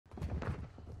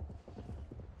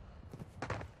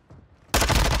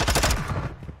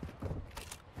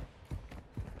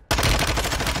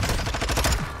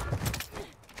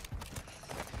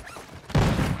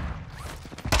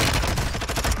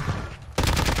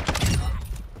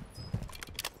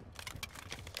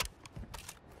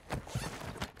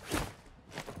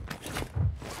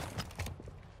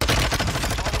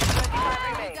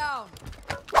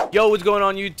Yo, what's going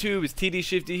on YouTube? It's TD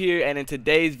Shifty here, and in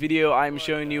today's video I'm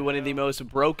showing you one of the most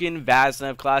broken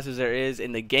VAZNEV classes there is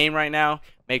in the game right now.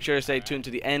 Make sure to stay tuned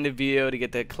to the end of the video to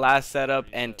get the class setup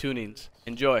and tunings.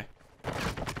 Enjoy.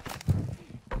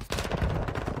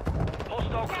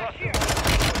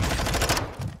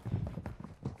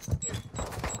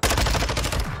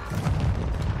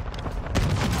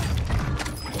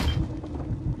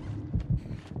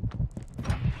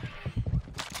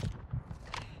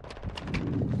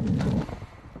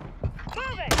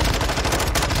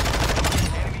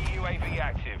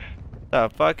 The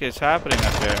fuck is happening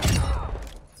up here?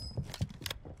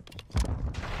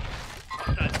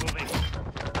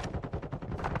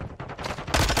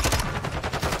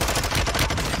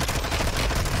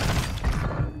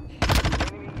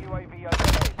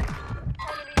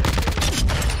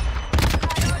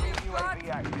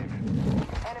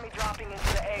 Enemy dropping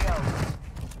into the AO.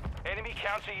 Enemy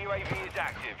counter UAV is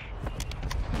active.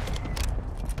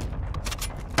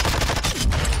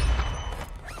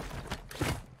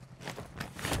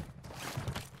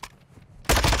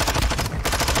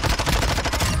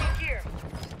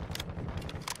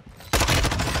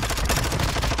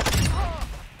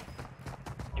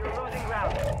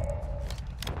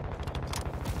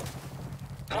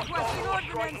 Requesting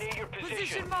ordnance.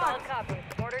 Position mark. Copy.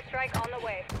 Mortar strike on the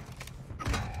way.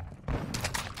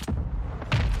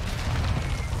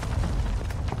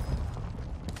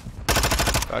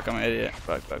 Fuck, I'm an idiot.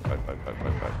 Fuck. Got one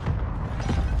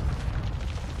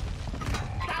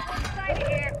side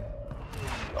here.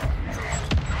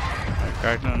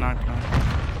 Crack, no, knock, no.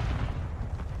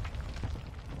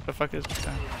 What the fuck is this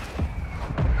guy?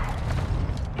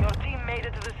 Your team made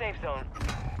it to the safe zone.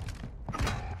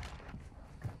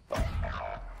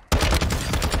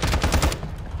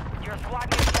 Your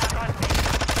squad is back on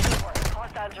station.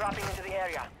 Hostiles dropping into the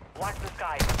area. Watch the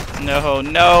sky.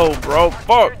 No, bro.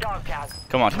 Fuck. Dog tag.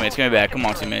 Come on, teammates. Give me back. Come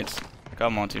on, teammates.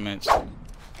 Come on, teammates. Taking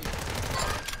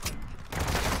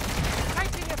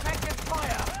effective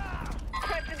fire.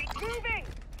 Presently moving.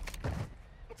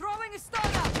 Throwing a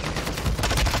stunner.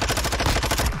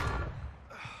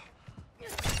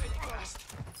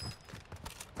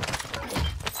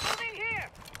 Moving here.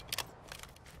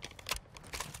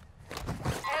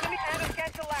 Enemy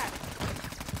cancel last.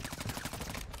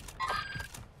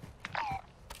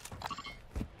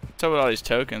 What's up with all these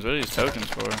tokens? What are these tokens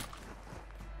for?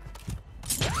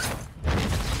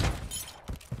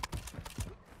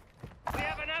 We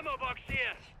have an ammo box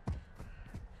here.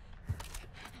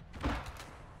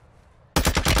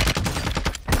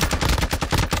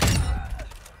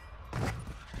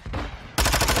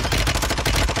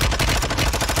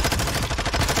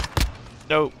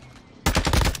 Nope.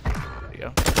 There you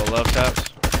go. Couple love taps.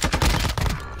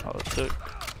 All it took.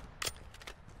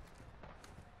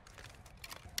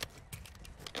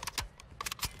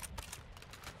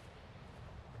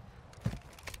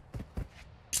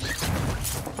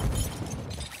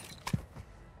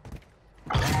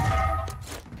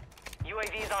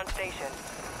 UAVs on station.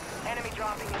 Enemy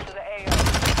dropping into the AO.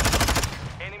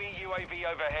 Enemy UAV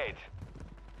overhead.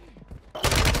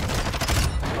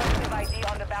 Positive ID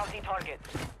on the bounty targets.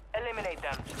 Eliminate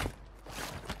them.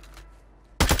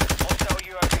 Hostile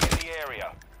UAV in the area.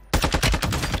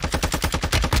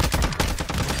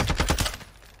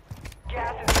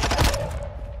 Gas is inbound.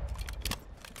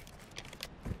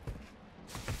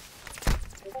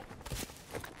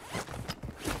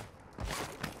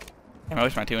 I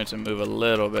wish my teammates would move a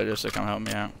little bit just to come help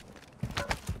me out.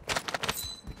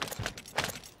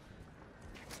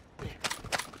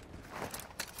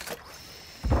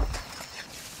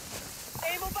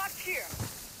 Ammo box here.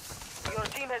 Your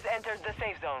team has entered the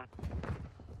safe zone.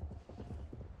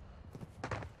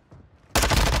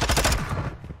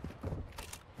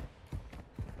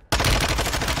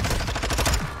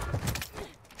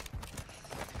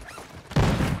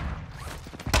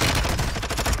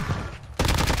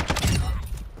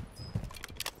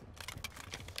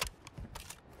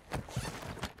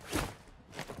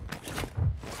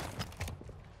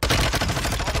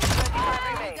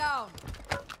 Enemy down.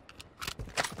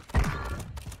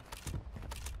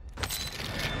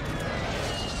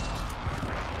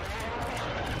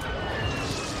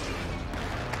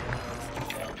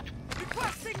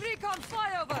 Requesting recon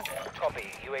flyover.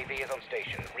 Copy. UAV is on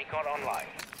station. Recon online.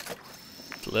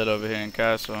 It's lit over here in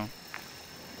Castle.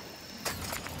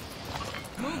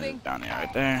 Moving. Down there,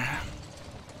 right there.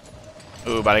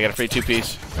 Ooh, about to get a free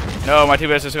two-piece. No, my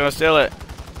teammates is gonna steal it.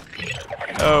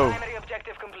 No. Primary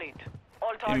objective complete. All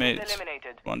targets Teammates.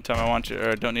 eliminated. One time I want you,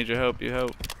 or don't need your help, you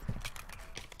help.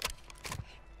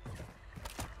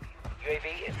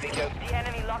 UAV is bingo. The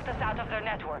enemy locked us out of their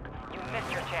network. You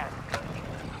missed your chance.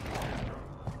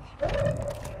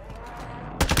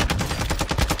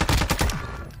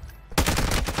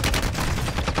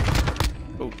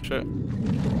 Oh shit. Enemy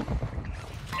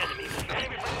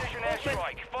precision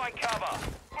airstrike. Find cover.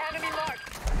 Enemy marked.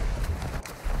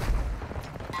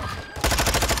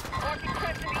 Marking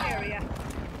threats in the area.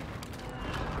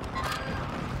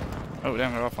 Oh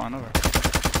damn, they're all flying over.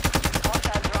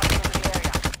 Hostiles dropping into the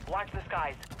area. Watch the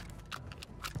skies.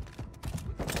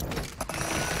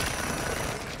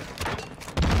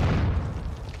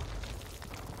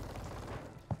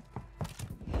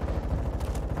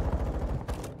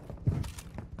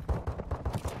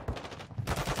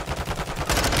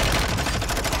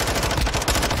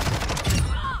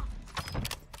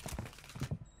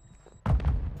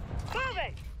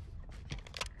 Moving.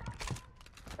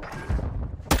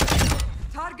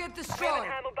 Target We have destroyed.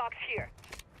 an ammo box here.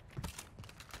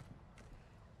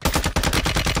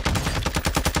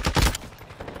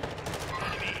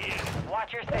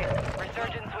 Watch your six.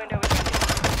 Resurgence window is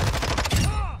ending.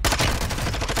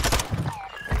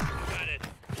 Got it.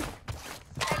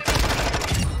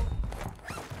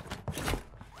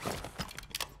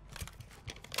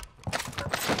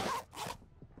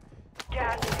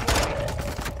 Gas is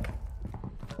moving.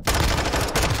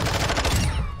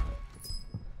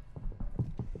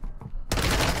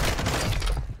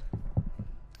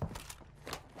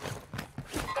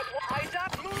 Eyes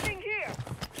up. Moving here.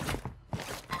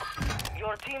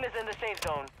 Your team is in the safe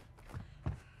zone.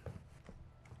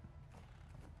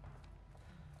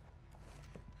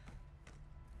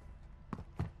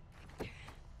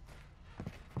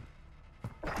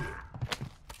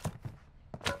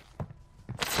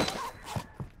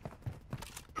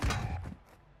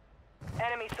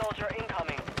 Enemy soldier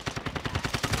incoming.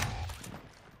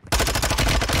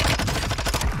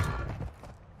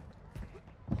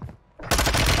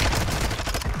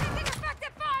 Taking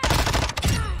effective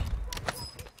fire.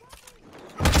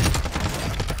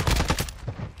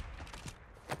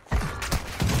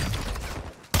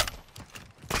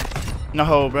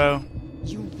 No, bro.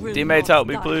 You will Teammates, not help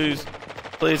me, die. please.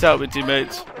 Please help me,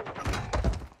 teammates.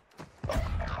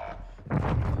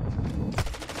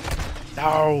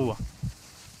 No.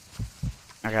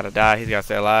 I gotta die. He's gotta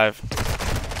stay alive.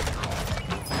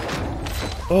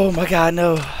 Oh my god,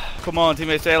 no. Come on,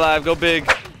 teammates, stay alive. Go big.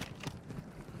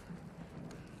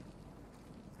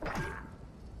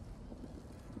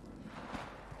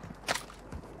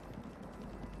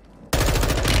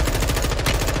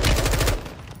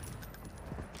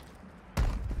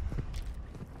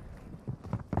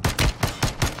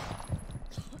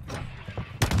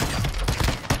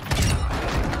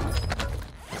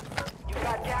 You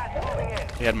got gas moving in.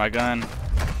 He had my gun.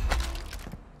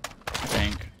 I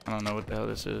think. I don't know what the hell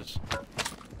this is.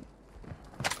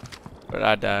 But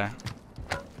I die.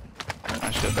 Get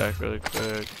my shit back really quick. To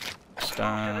the safe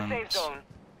Stuns. zone.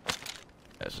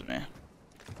 This is me.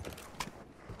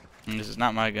 And this is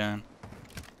not my gun.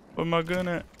 Where's my gun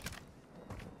at?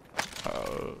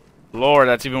 Oh, Lord,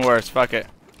 that's even worse. Fuck it.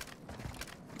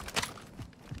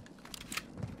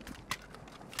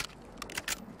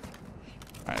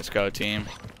 Alright, let's go, team.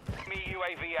 Enemy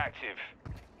UAV active.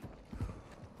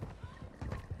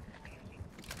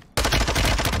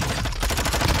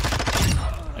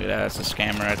 Look at that, that's a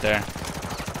scammer right there.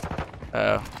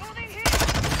 Oh. Moving here.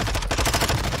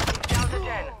 Down to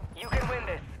 10. You can win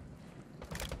this.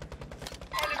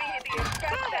 Enemy in the air.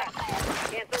 Scratch that.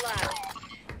 Cancel out.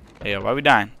 Hey, yo, why we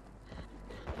dying?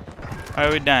 Why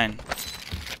are we dying?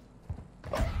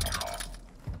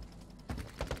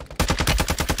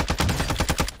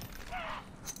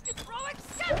 Throwing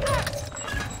setbacks.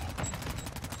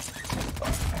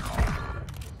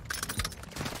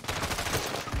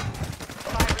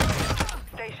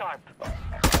 Stay sharp.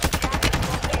 Gas is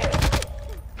closing in.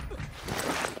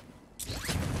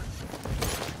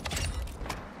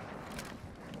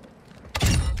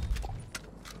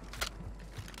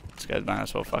 This guy's buying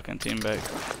his whole fucking team back.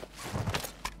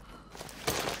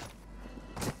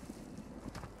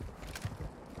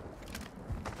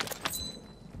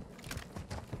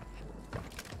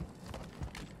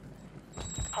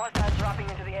 Hostiles dropping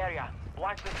into the area.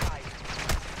 Watch the skies.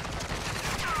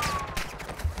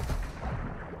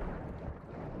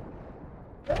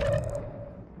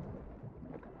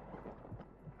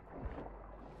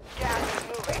 Gas is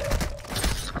moving.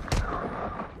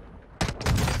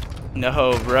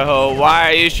 No, bro. Why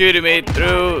are you shooting me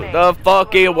through the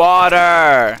fucking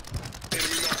water?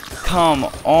 Come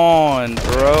on,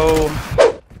 bro.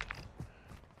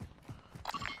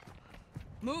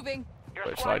 Moving. Your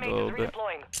Looks squad like a mate little is bit.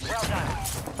 redeploying. Well done.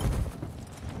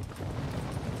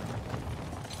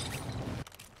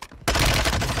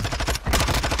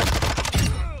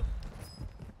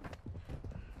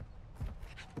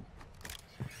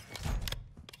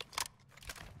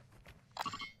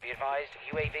 advised,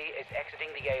 UAV is exiting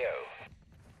the AO.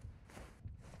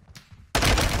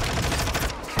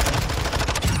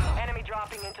 Enemy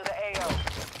dropping into the AO.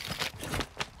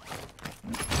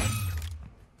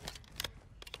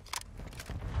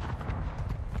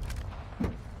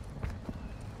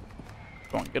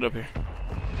 Come on, get up here.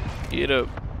 Get up.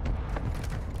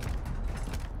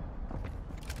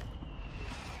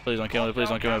 Please don't kill me, please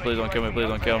don't kill me, please don't kill me, please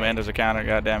don't kill me. And there's a counter,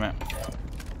 god damn it.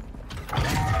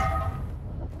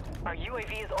 Our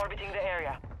UAV is orbiting the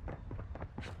area.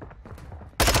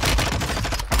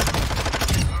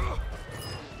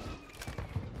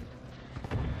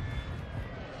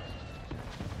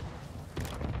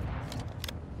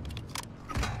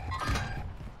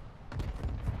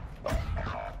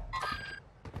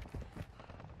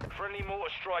 Friendly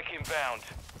mortar strike inbound.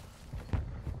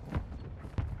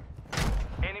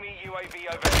 Enemy UAV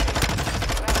overhead.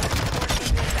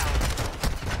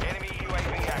 Enemy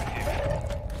UAV active.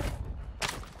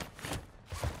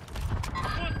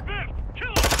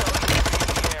 Kill him!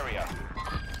 Area.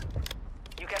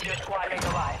 You kept your squad mate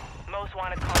alive. Most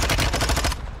wanted contact.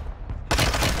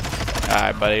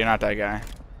 Alright, buddy, you're not that guy.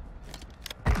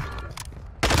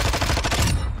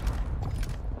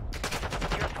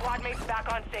 Your squad mate's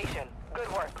back on station.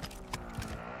 Good work.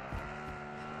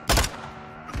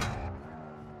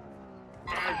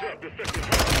 Be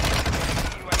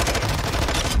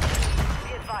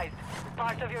advised,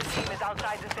 part of your team is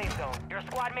outside the safe zone. Your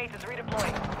squad mate is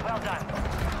redeploying. Well done.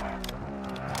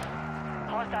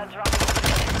 Hostiles dropping.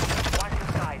 Watch the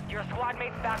skies. Your squad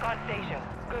mate's back on station.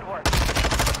 Good work.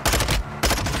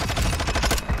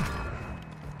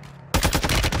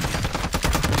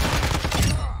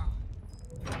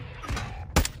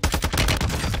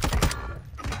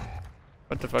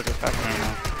 What the fuck is happening right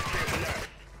now?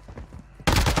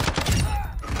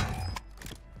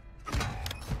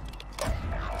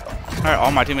 Alright,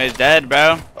 all my teammates dead,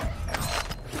 bro. You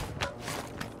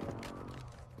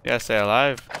gotta stay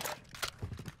alive.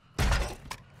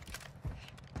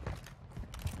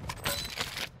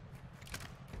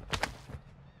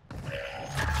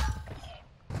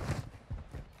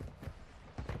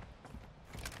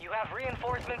 You have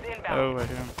reinforcements inbound. Oh, right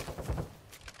here.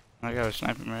 I got a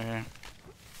sniper right here.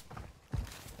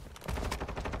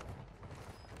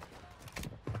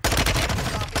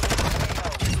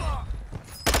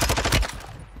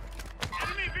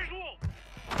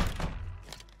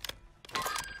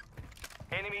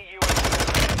 Enemy UAV.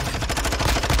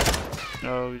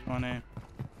 Oh, he's 1A.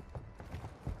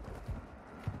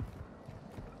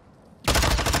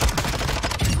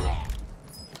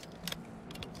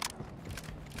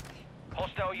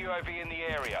 Hostile UAV in the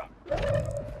area.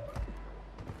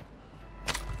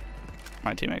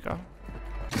 My teammate off.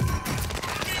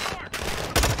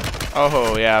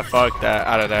 Oh yeah, fuck that.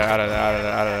 Out of there, out of there, out of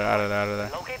there, out of there, out of there, out of there.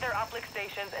 Locate their uplink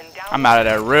stations and down. I'm out of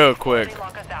there real quick.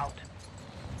 Lock us out.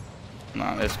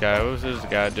 No, this guy. What's this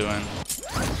guy doing?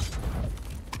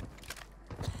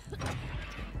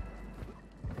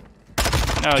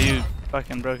 No, you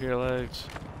fucking broke your legs.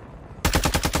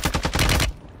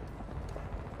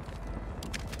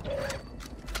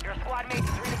 Your squad mate is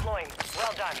redeploying.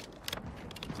 Well done.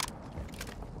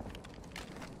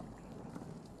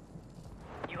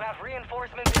 You have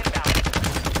reinforcements inbound.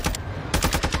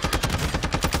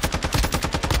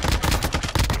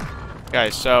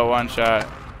 Guys, so one shot.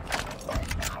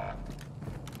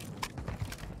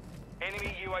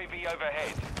 Enemy UAV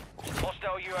overhead.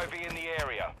 Hostile UAV in the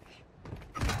area.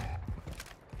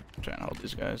 I'm trying to hold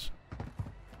these guys.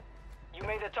 You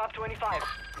made the top 25.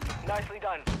 Nicely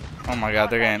done. Oh my god,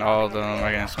 they're getting all of them.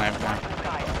 They're getting sniped now. Watch the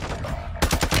sky.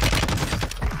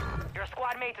 Your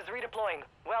squad mate is redeploying.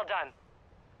 Well done.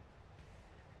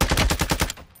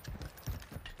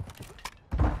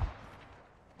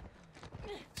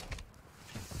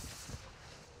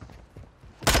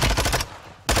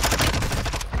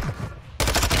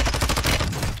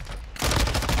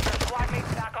 Your squad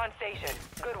mate's back on station.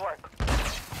 Good work.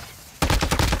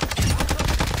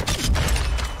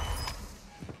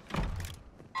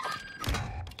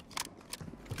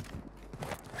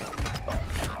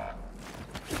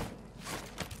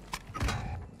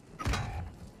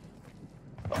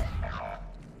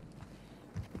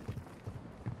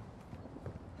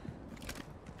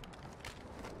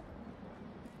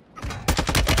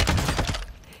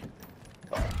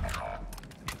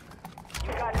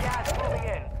 You got gas moving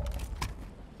in.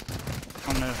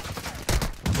 Oh no.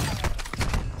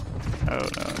 Oh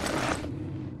no.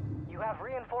 You have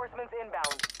reinforcements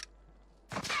inbound.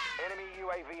 Enemy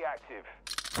UAV active.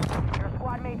 Your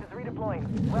squad mate is redeploying.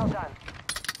 Well done.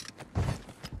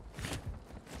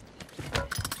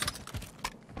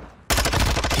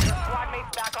 Your squad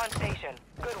mate's back on station.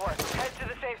 Good work. Head to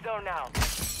the safe zone now.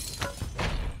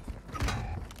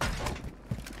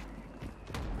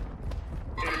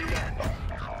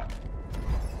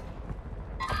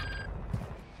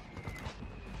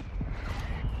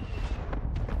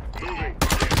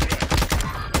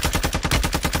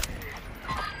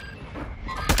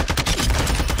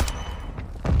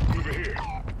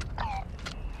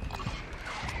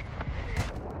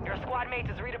 Your squad mate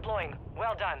is redeploying.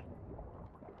 Well done.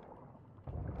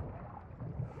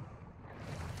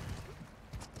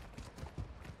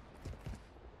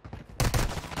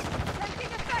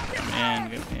 Taking effective Man,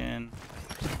 fire. get me in.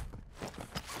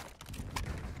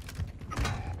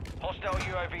 Hostile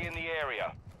UAV in the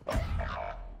area.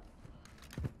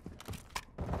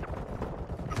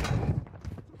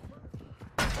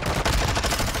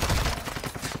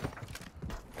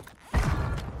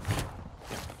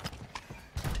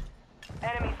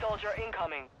 Enemy soldier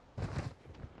incoming.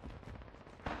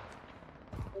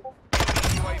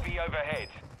 UAV overhead.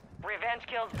 Revenge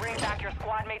kills bring back your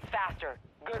squad mates faster.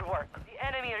 Good work. The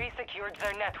enemy resecured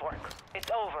their network. It's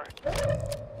over.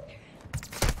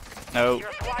 No.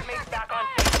 Your squad mates back on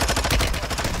station.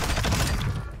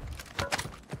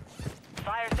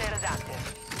 Fire sale is active.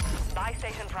 Buy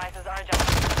station prices are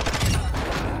adjusted.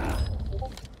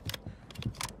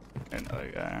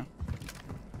 Another guy.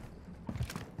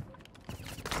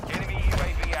 Enemy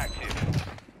UAV active.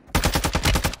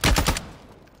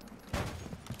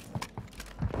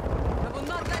 I will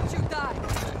not let you die.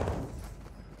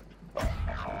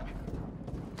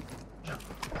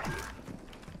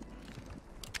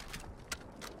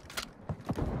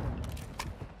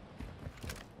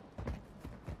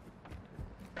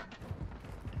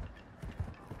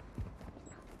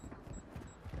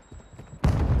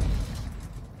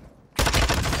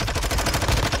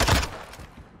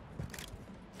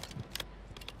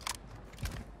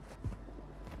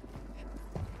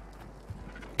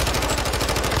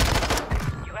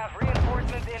 You have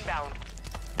reinforcements inbound.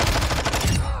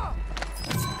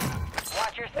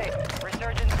 Watch your six.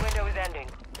 Resurgence window is ending.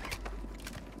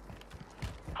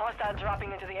 Hostile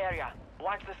dropping into the area.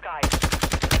 Watch the skies.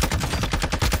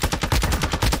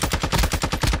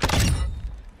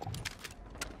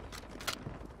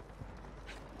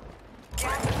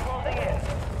 Gas is closing in.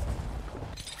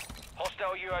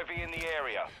 Hostile UAV in the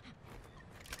area.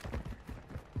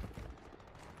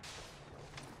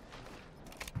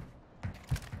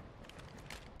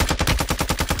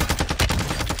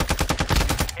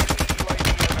 Enemy UAV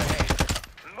overhead.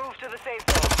 Move to the safe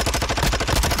zone.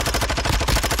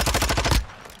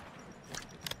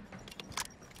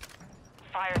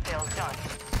 Fire sales done.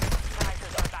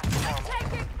 Prices are back to normal.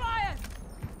 Taking fire.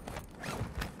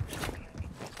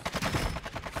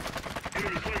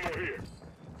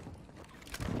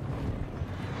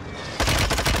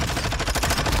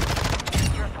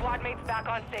 Your squad mates back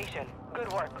on station.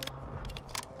 Good work.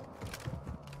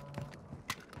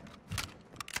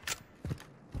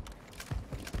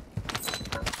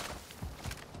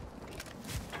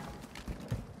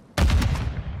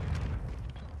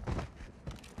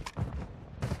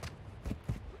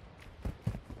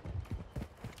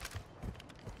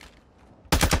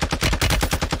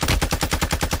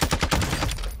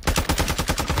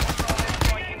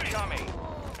 Point incoming.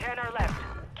 10 are left.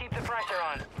 Keep the pressure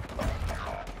on.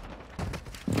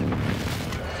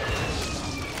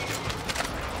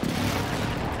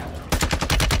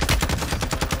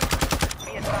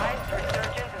 Be advised,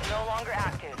 resurgence is no longer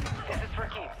active. This is for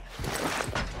keeps.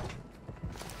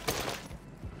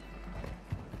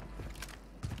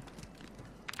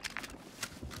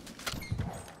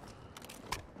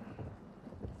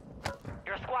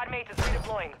 Your squad mate is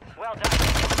redeploying. Well done.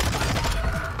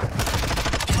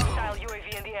 Hostile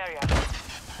UAV in the area.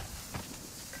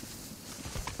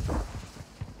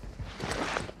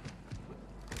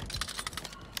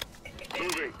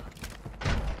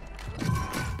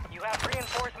 You have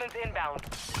reinforcements inbound.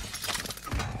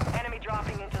 Enemy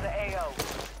dropping into the AO.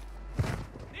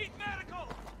 Need medical.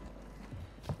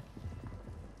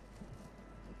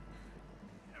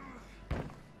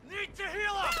 Need to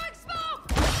heal up. Throwing smoke.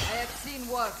 I have seen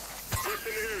worse.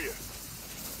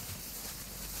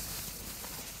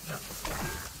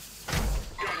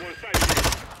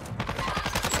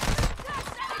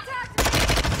 Attack!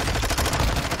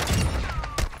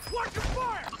 Watch your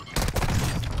fire.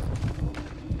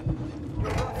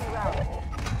 You're losing ground.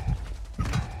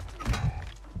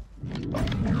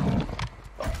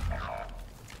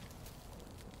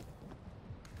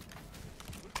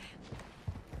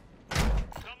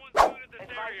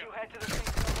 Advise you head to the safe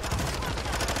zone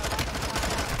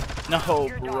now. No,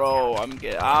 bro. I'm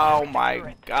getting. Oh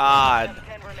my god.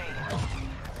 10 remain.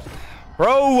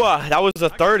 Bro, that was a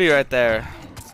 30 right there.